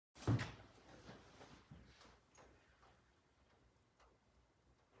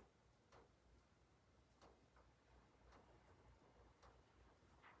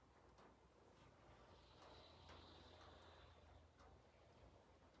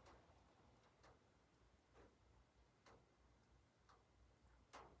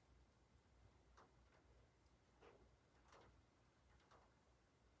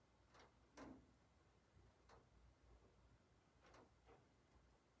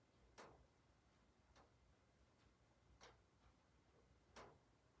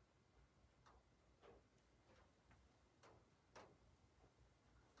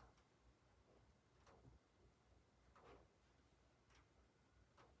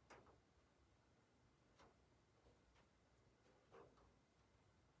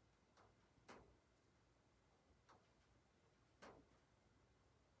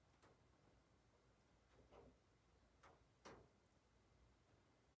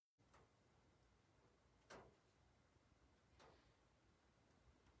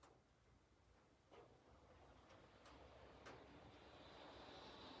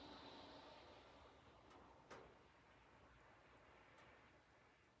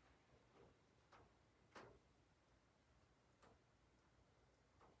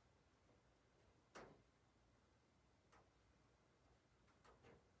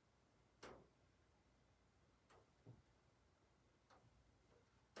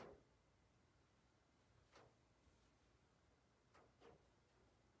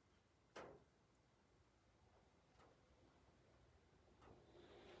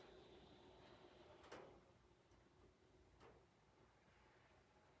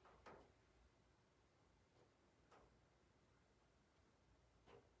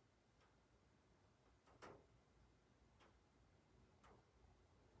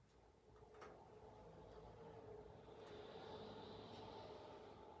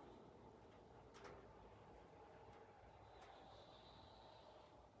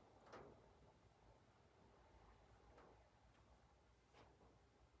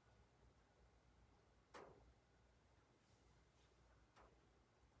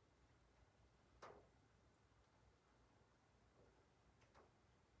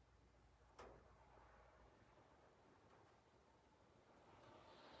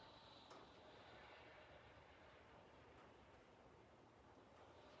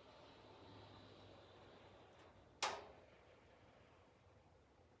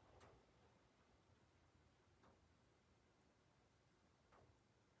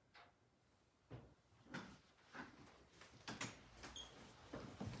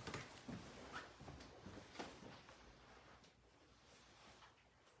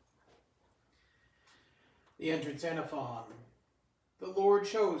The entrance antiphon. The Lord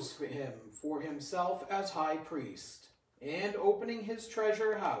chose him for himself as high priest, and opening his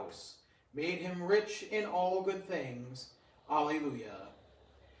treasure house, made him rich in all good things. Alleluia.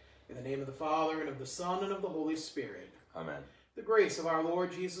 In the name of the Father, and of the Son, and of the Holy Spirit. Amen. The grace of our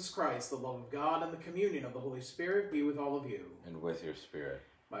Lord Jesus Christ, the love of God, and the communion of the Holy Spirit be with all of you. And with your spirit.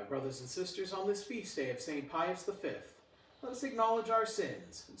 My brothers and sisters, on this feast day of St. Pius V, let us acknowledge our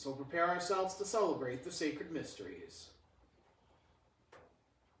sins, and so prepare ourselves to celebrate the sacred mysteries.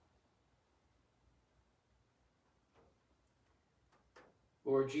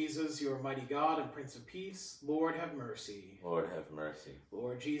 Lord Jesus, you are mighty God and Prince of Peace. Lord, have mercy. Lord, have mercy.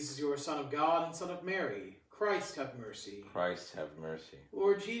 Lord Jesus, you are Son of God and Son of Mary. Christ, have mercy. Christ, have mercy.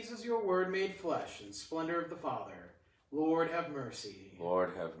 Lord Jesus, your Word made flesh and splendor of the Father. Lord, have mercy.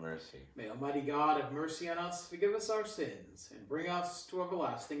 Lord, have mercy. May Almighty God have mercy on us, forgive us our sins, and bring us to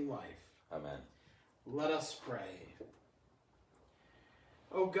everlasting life. Amen. Let us pray.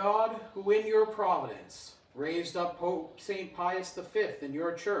 O God, who in your providence raised up Pope St. Pius V in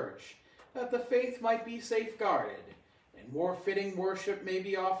your church, that the faith might be safeguarded, and more fitting worship may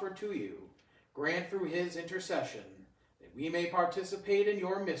be offered to you, grant through his intercession that we may participate in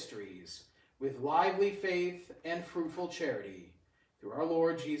your mysteries with lively faith and fruitful charity, through our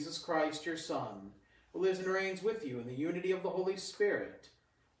Lord Jesus Christ, your Son, who lives and reigns with you in the unity of the Holy Spirit,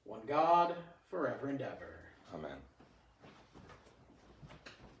 one God, forever and ever. Amen.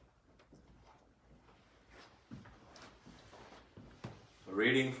 A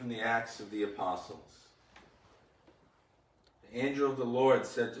reading from the Acts of the Apostles. The angel of the Lord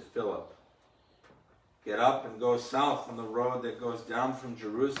said to Philip, "Get up and go south on the road that goes down from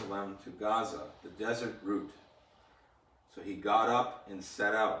Jerusalem to Gaza, the desert route." So he got up and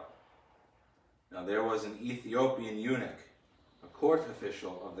set out. Now there was an Ethiopian eunuch, a court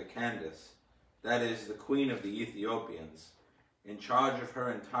official of the Candace, that is, the queen of the Ethiopians, in charge of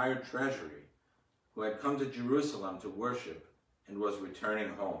her entire treasury, who had come to Jerusalem to worship and was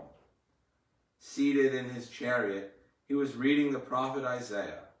returning home. Seated in his chariot, he was reading the prophet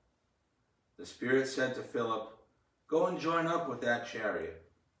Isaiah. The Spirit said to Philip, "Go and join up with that chariot."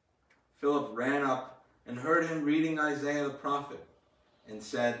 Philip ran up and heard him reading Isaiah the prophet, and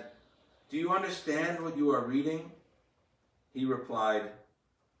said, "Do you understand what you are reading?" He replied,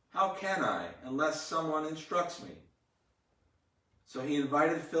 "How can I, unless someone instructs me?" So he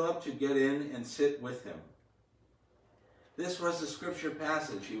invited Philip to get in and sit with him. This was the scripture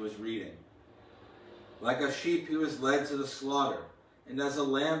passage he was reading. Like a sheep he was led to the slaughter, and as a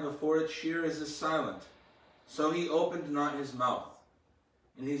lamb before its shearers is silent, so he opened not his mouth.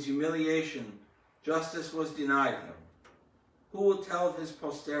 In his humiliation, justice was denied him. Who will tell of his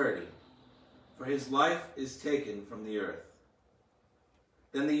posterity? For his life is taken from the earth.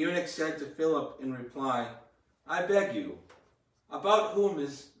 Then the eunuch said to Philip in reply, "I beg you, about whom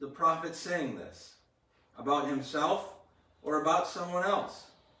is the prophet saying this? About himself or about someone else?"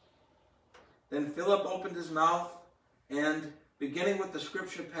 Then Philip opened his mouth and, beginning with the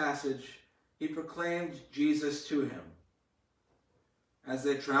scripture passage, he proclaimed Jesus to him. As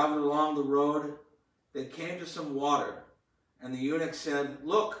they traveled along the road, they came to some water, and the eunuch said,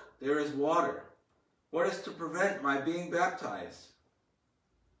 "Look, there is water. What is to prevent my being baptized?"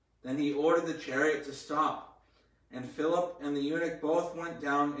 Then he ordered the chariot to stop, and Philip and the eunuch both went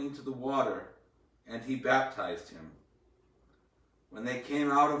down into the water, and he baptized him. When they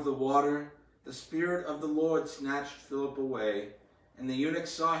came out of the water, the Spirit of the Lord snatched Philip away, and the eunuch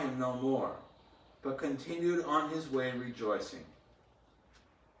saw him no more, but continued on his way rejoicing.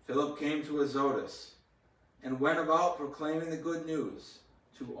 Philip came to Azotus, and went about proclaiming the good news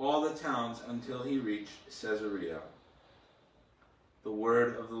to all the towns until he reached Caesarea. The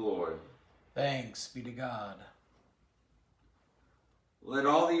word of the Lord. Thanks be to God. Let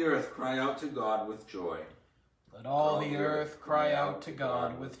all the earth cry out to God with joy. Let all the earth cry out to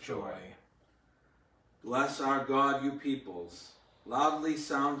God with joy. Bless our God, you peoples. Loudly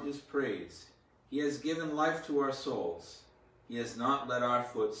sound his praise. He has given life to our souls. He has not let our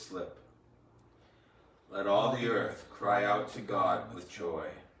foot slip. Let all the earth cry out to God with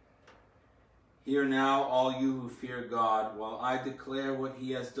joy. Hear now, all you who fear God, while I declare what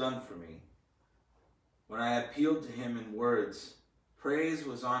he has done for me. When I appealed to him in words, praise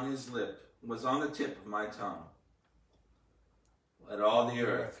was on the tip of my tongue. Let all the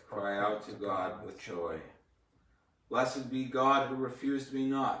earth cry out to God with joy. Blessed be God who refused me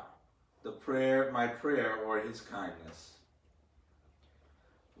not my prayer or his kindness.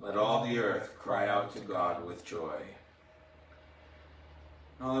 Let all the earth cry out to God with joy.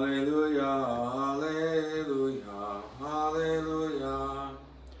 Alleluia, alleluia, alleluia.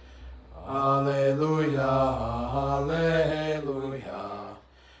 Alleluia,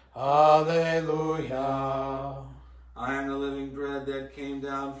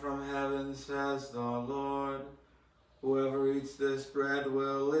 from heaven, says the Lord. Whoever eats this bread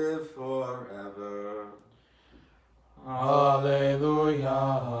will live forever. Alleluia,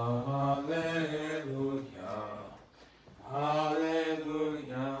 alleluia,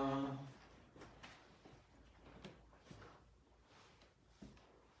 alleluia.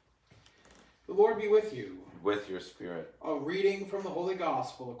 The Lord be with you. With your spirit. A reading from the Holy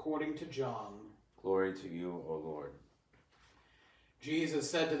Gospel according to John. Glory to you, O Lord. Jesus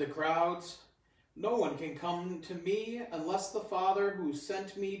said to the crowds, "No one can come to me unless the Father who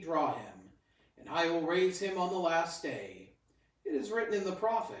sent me draw him, and I will raise him on the last day. It is written in the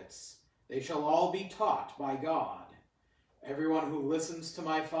prophets, they shall all be taught by God. Everyone who listens to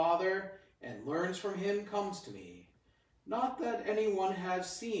my Father and learns from him comes to me. Not that anyone has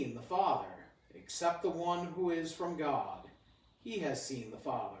seen the Father, except the one who is from God. He has seen the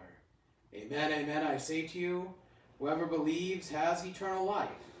Father. Amen, amen, I say to you, whoever believes has eternal life.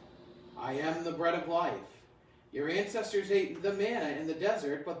 I am the bread of life. Your ancestors ate the manna in the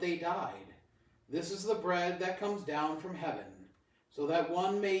desert, but they died. This is the bread that comes down from heaven, so that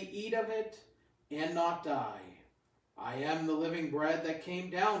one may eat of it and not die. I am the living bread that came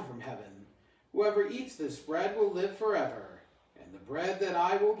down from heaven. Whoever eats this bread will live forever, and the bread that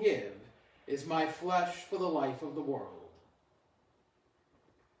I will give is my flesh for the life of the world."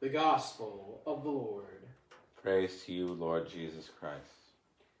 The Gospel of the Lord. Praise to you, Lord Jesus Christ.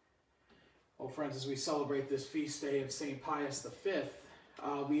 Well, friends, as we celebrate this feast day of St. Pius V,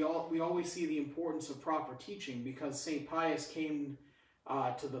 we always see the importance of proper teaching, because St. Pius came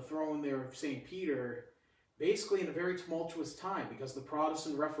to the throne there of St. Peter basically in a very tumultuous time, because the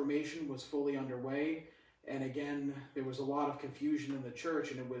Protestant Reformation was fully underway, and again, there was a lot of confusion in the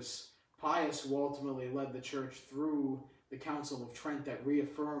church, and it was Pius who ultimately led the church through the Council of Trent that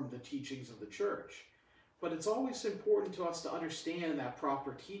reaffirmed the teachings of the church. But it's always important to us to understand that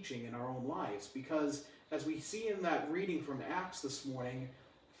proper teaching in our own lives, because as we see in that reading from Acts this morning,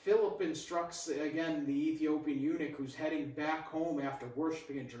 Philip instructs again the Ethiopian eunuch who's heading back home after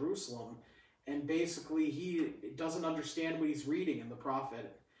worshiping in Jerusalem, and basically he doesn't understand what he's reading in the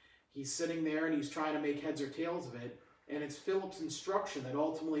prophet. He's sitting there and he's trying to make heads or tails of it, and it's Philip's instruction that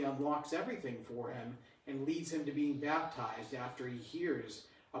ultimately unlocks everything for him and leads him to being baptized after he hears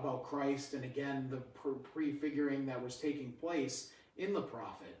about Christ and again the prefiguring that was taking place in the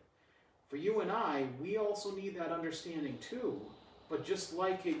prophet. For you and I, we also need that understanding too. But just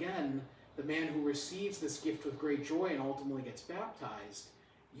like, again, the man who receives this gift with great joy and ultimately gets baptized,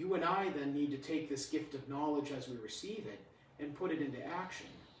 you and I then need to take this gift of knowledge as we receive it and put it into action.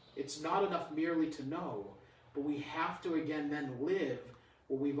 It's not enough merely to know, but we have to again then live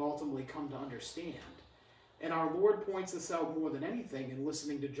what we've ultimately come to understand. And our Lord points this out more than anything in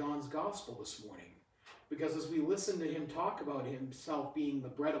listening to John's Gospel this morning. Because as we listen to him talk about himself being the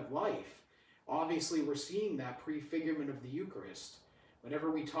bread of life, obviously we're seeing that prefigurement of the Eucharist. Whenever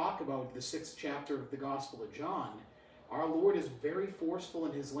we talk about the 6th chapter of the Gospel of John, our Lord is very forceful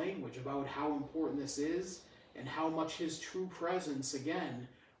in his language about how important this is and how much his true presence, again,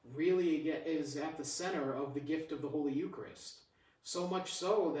 really is at the center of the gift of the Holy Eucharist. So much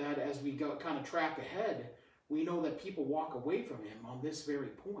so that as we go kind of track ahead, we know that people walk away from him on this very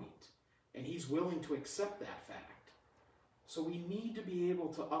point, and he's willing to accept that fact. So we need to be able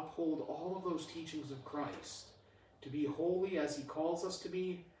to uphold all of those teachings of Christ, to be holy as he calls us to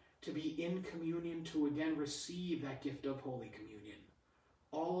be in communion, to again receive that gift of Holy Communion.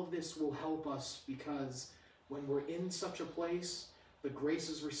 All of this will help us, because when we're in such a place, the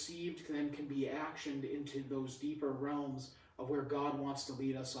graces received then can be actioned into those deeper realms of where God wants to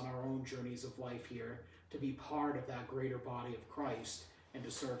lead us on our own journeys of life here, to be part of that greater body of Christ and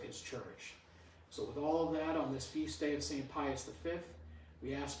to serve his church. So with all of that, on this feast day of St. Pius V,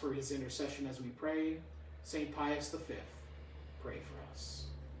 we ask for his intercession as we pray. St. Pius V, pray for us.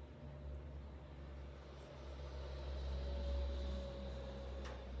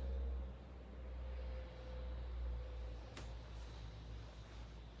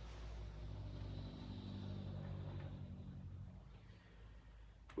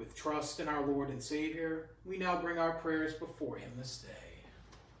 With trust in our Lord and Savior, we now bring our prayers before him this day.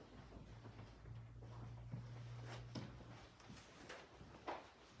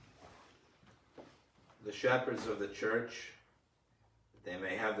 The shepherds of the church, that they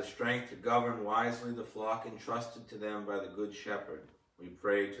may have the strength to govern wisely the flock entrusted to them by the good shepherd, we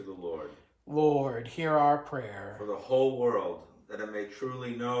pray to the Lord. Lord, hear our prayer. For the whole world, that it may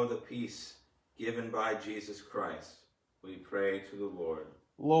truly know the peace given by Jesus Christ, we pray to the Lord.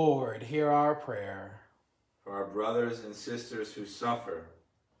 Lord, hear our prayer. For our brothers and sisters who suffer,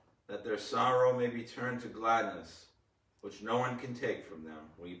 that their sorrow may be turned to gladness, which no one can take from them,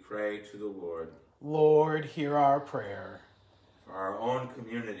 we pray to the Lord. Lord, hear our prayer. For our own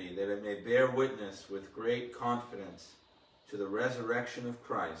community, that it may bear witness with great confidence to the resurrection of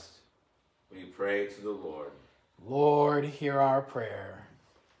Christ, we pray to the Lord. Lord, hear our prayer.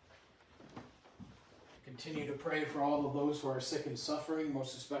 Continue to pray for all of those who are sick and suffering,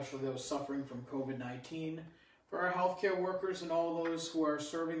 most especially those suffering from COVID-19, for our healthcare workers and all those who are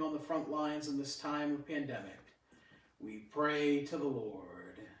serving on the front lines in this time of pandemic. We pray to the Lord.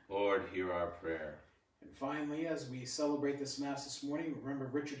 Lord, hear our prayer. And finally, as we celebrate this Mass this morning, remember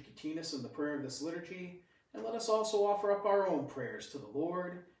Richard Catinus in the prayer of this liturgy, and let us also offer up our own prayers to the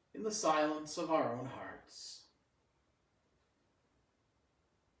Lord in the silence of our own hearts.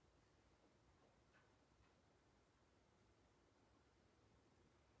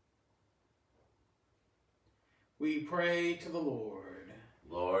 We pray to the Lord.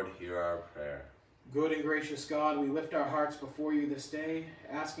 Lord, hear our prayer. Good and gracious God, we lift our hearts before you this day,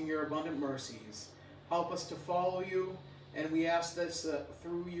 asking your abundant mercies. Help us to follow you, and we ask this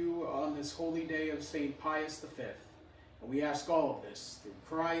through you on this holy day of St. Pius V. And we ask all of this through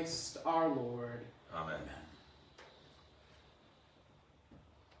Christ our Lord. Amen. Amen.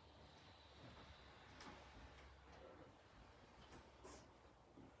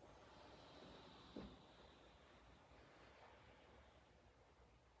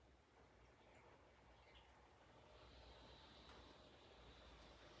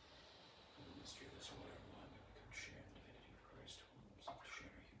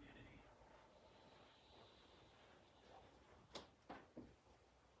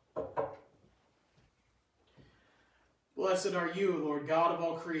 Blessed are you, Lord God of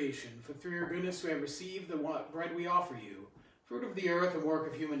all creation, for through your goodness we have received the bread we offer you, fruit of the earth and work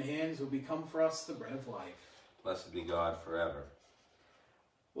of human hands, will become for us the bread of life. Blessed be God forever.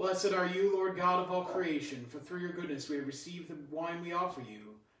 Blessed are you, Lord God of all creation, for through your goodness we have received the wine we offer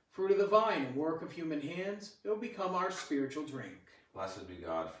you, fruit of the vine and work of human hands, it will become our spiritual drink. Blessed be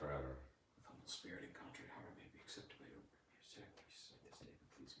God forever. With humble spirit and contrite heart may be accepted by your sacrifice this day,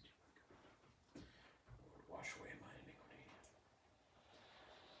 and pleasing to you, my God. Lord, wash away my iniquity.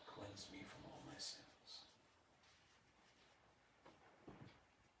 Cleanse me from all my sins.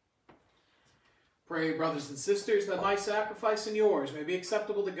 Pray, brothers and sisters, that my sacrifice and yours may be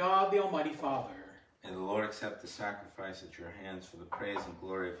acceptable to God, the Almighty Father. And the Lord accept the sacrifice at your hands for the praise and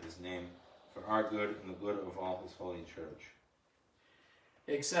glory of his name, for our good and the good of all his holy church.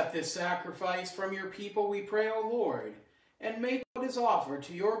 Accept this sacrifice from your people, we pray, O Lord, and make what is offered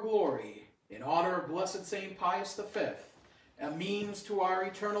to your glory, in honor of blessed St. Pius V, a means to our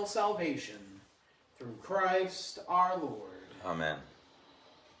eternal salvation, through Christ our Lord. Amen.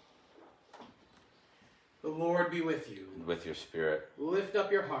 The Lord be with you. And with your spirit. Lift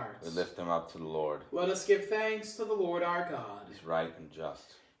up your hearts. We lift them up to the Lord. Let us give thanks to the Lord our God. It is right and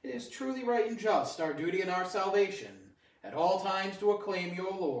just. It is truly right and just, our duty and our salvation, at all times to acclaim you,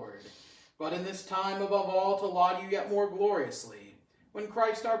 O Lord, but in this time above all to laud you yet more gloriously, when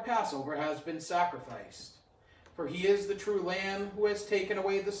Christ our Passover has been sacrificed. For he is the true Lamb who has taken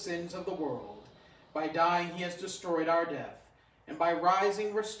away the sins of the world. By dying he has destroyed our death, and by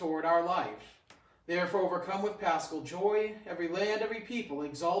rising restored our life. Therefore, overcome with paschal joy, every land, every people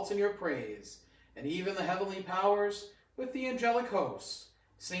exalts in your praise, and even the heavenly powers, with the angelic hosts,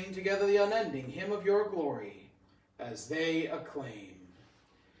 sing together the unending hymn of your glory, as they acclaim.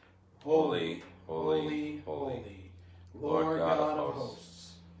 Holy, holy, holy, Lord God of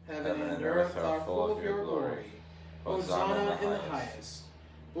hosts, heaven and earth are full of your glory. Hosanna in the highest.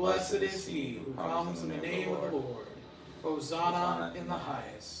 Blessed is he who comes in the name of the Lord. Hosanna in the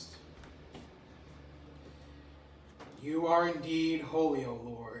highest. You are indeed holy, O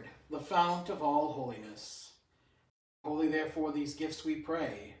Lord, the fount of all holiness. Holy, therefore, these gifts we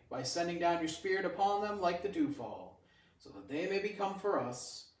pray, by sending down your Spirit upon them like the dewfall, so that they may become for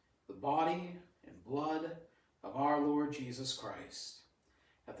us the body and blood of our Lord Jesus Christ.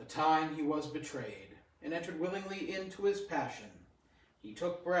 At the time he was betrayed and entered willingly into his passion, he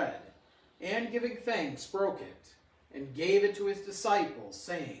took bread, and giving thanks, broke it, and gave it to his disciples,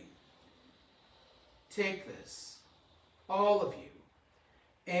 saying, "Take this, all of you,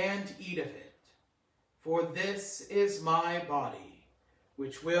 and eat of it, for this is my body,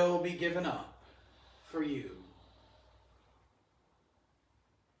 which will be given up for you."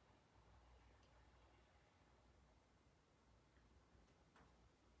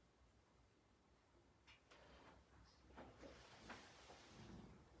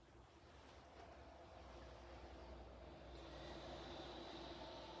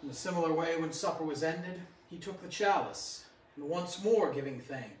 In a similar way, when supper was ended, he took the chalice, and once more giving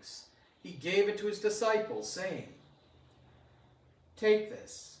thanks, he gave it to his disciples, saying, Take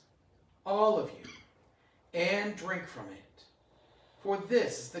this, all of you, and drink from it. For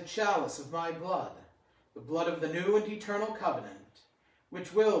this is the chalice of my blood, the blood of the new and eternal covenant,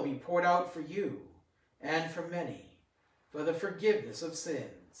 which will be poured out for you and for many, for the forgiveness of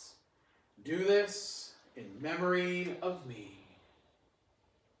sins. Do this in memory of me.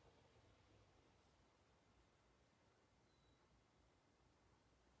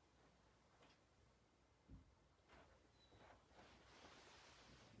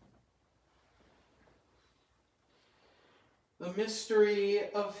 The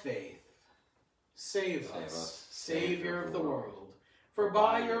mystery of faith. Save us, Savior of the world, for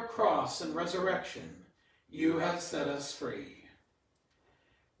by your cross and resurrection you have set us free.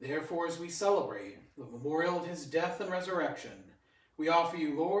 Therefore, as we celebrate the memorial of his death and resurrection, we offer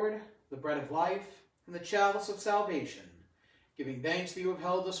you, Lord, the bread of life and the chalice of salvation, giving thanks that you have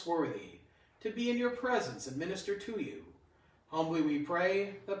held us worthy to be in your presence and minister to you. Humbly we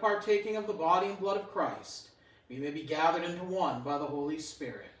pray that, partaking of the body and blood of Christ, we may be gathered into one by the Holy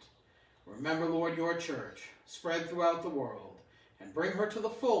Spirit. Remember, Lord, your church, spread throughout the world, and bring her to the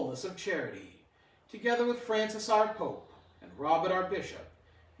fullness of charity, together with Francis our Pope, and Robert our Bishop,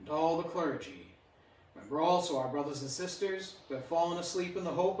 and all the clergy. Remember also our brothers and sisters who have fallen asleep in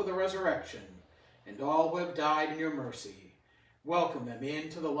the hope of the resurrection, and all who have died in your mercy. Welcome them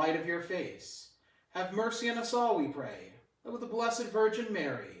into the light of your face. Have mercy on us all, we pray, that with the Blessed Virgin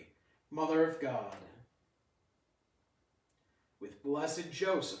Mary, Mother of God, with blessed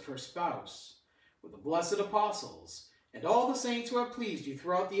Joseph, her spouse, with the blessed apostles, and all the saints who have pleased you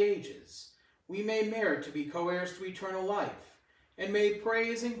throughout the ages, we may merit to be co-heirs to eternal life, and may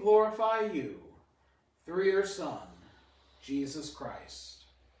praise and glorify you, through your Son, Jesus Christ.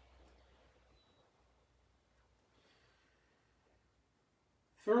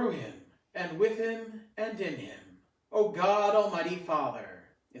 Through him, and with him, and in him, O God, Almighty Father,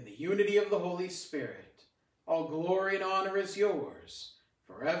 in the unity of the Holy Spirit, all glory and honor is yours,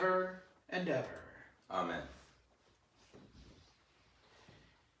 forever and ever. Amen.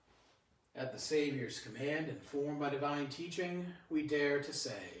 At the Savior's command, informed by divine teaching, we dare to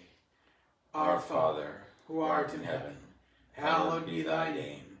say, Our Father, who art in heaven, hallowed be thy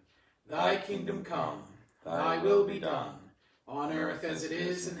name. Thy kingdom come, thy will be done, on earth as it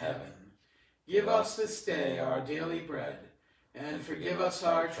is in heaven. Give us this day our daily bread, and forgive us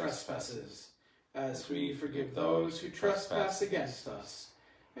our trespasses, as we forgive those who trespass against us.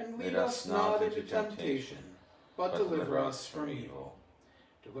 And lead us not into temptation, but deliver us from evil.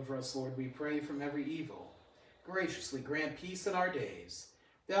 Deliver us, Lord, we pray, from every evil. Graciously grant peace in our days,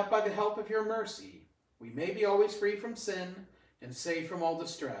 that by the help of your mercy we may be always free from sin and safe from all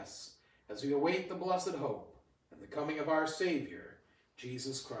distress, as we await the blessed hope and the coming of our Savior,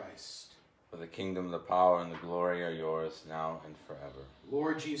 Jesus Christ. For the kingdom, the power, and the glory are yours, now and forever.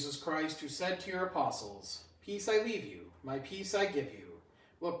 Lord Jesus Christ, who said to your apostles, Peace I leave you, my peace I give you,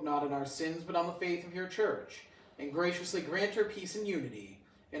 look not on our sins, but on the faith of your church, and graciously grant her peace and unity,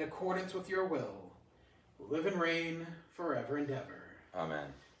 in accordance with your will, who live and reign forever and ever. Amen.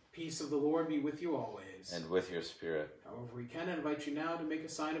 Peace of the Lord be with you always. And with your spirit. However we can, invite you now to make a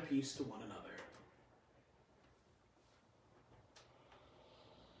sign of peace to one another.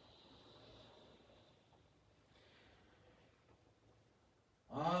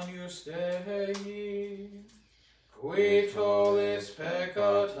 Agnus Dei, qui tollis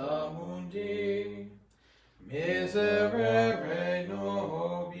peccata mundi, miserere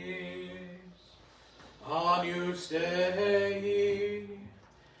nobis. Agnus Dei,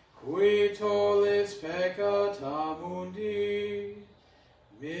 qui tollis peccata mundi,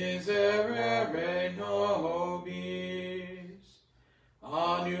 miserere nobis.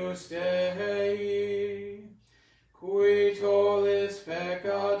 Agnus Dei, qui tollis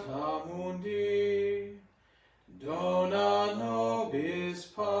peccata mundi, dona nobis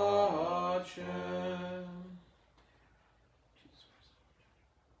pacem.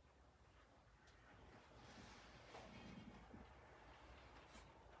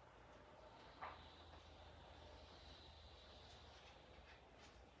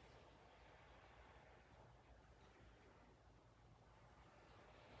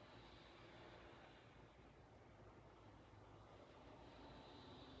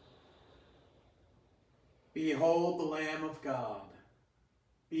 Behold the Lamb of God.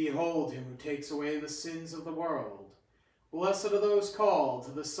 Behold him who takes away the sins of the world. Blessed are those called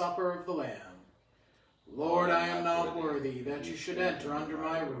to the supper of the Lamb. Lord, I am not worthy that you should enter under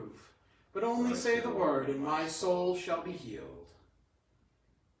my roof, but only say the word, and my soul shall be healed.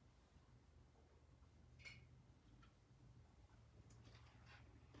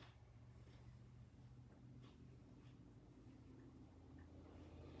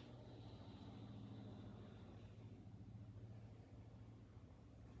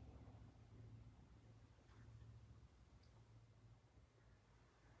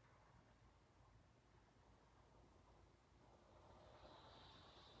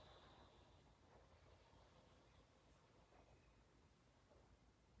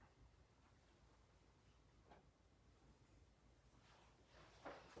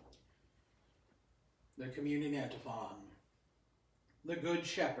 The Communion Antiphon. The Good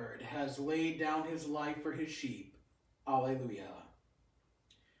Shepherd has laid down his life for his sheep. Alleluia.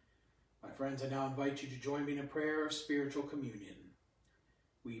 My friends, I now invite you to join me in a prayer of spiritual communion.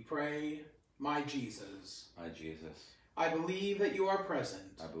 We pray, my Jesus. My Jesus. I believe that you are present.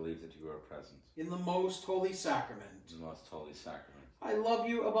 I believe that you are present. In the most holy sacrament. In the most holy sacrament. I love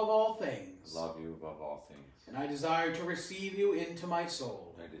you above all things. I love you above all things. And I desire to receive you into my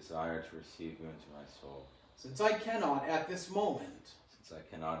soul. I desire to receive you into my soul. Since I cannot at this moment. Since I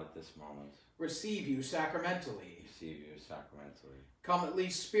cannot at this moment. Receive you sacramentally. Receive you sacramentally. Come at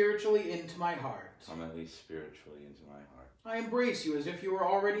least spiritually into my heart. Come at least spiritually into my heart. I embrace you as if you were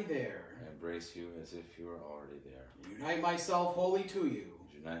already there. I embrace you as if you were already there. Unite myself wholly to you.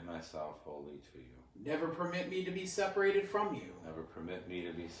 Unite myself wholly to you. Never permit me to be separated from you. Never permit me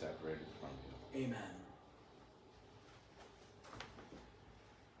to be separated from you. Amen.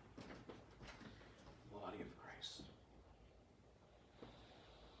 Body of Christ.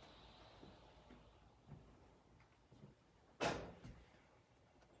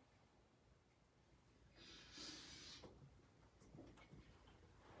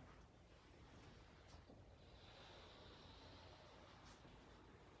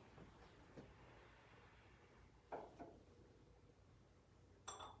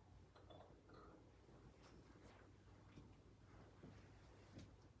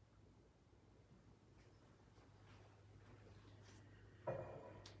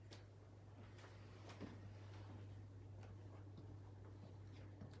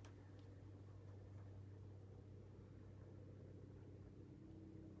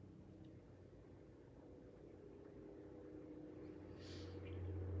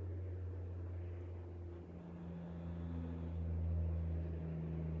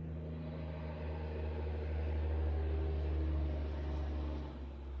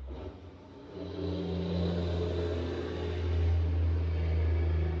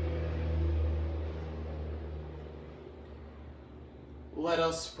 Let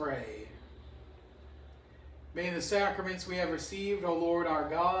us pray. May the sacraments we have received, O Lord our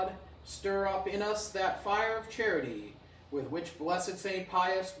God, stir up in us that fire of charity with which blessed St.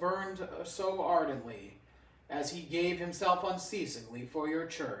 Pius burned so ardently, as he gave himself unceasingly for your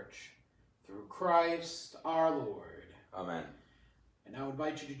church. Through Christ our Lord. Amen. I now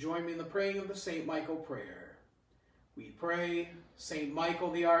invite you to join me in the praying of the St. Michael prayer. We pray, St.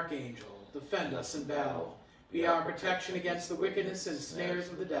 Michael the Archangel, defend us in battle. Be our protection against the wickedness and snares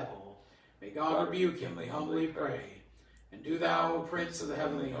of the devil. May God rebuke him, we humbly pray. And do thou, O Prince of the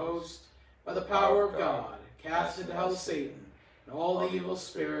heavenly host, by the power of God, cast into hell Satan and all the evil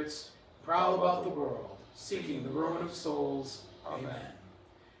spirits prowl about the world, seeking the ruin of souls. Amen.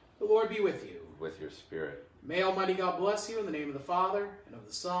 The Lord be with you. With your spirit. May Almighty God bless you in the name of the Father, and of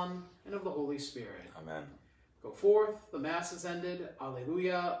the Son, and of the Holy Spirit. Amen. Go forth, the Mass is ended.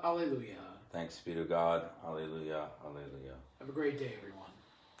 Alleluia, alleluia. Thanks be to God. Alleluia, alleluia. Have a great day, everyone.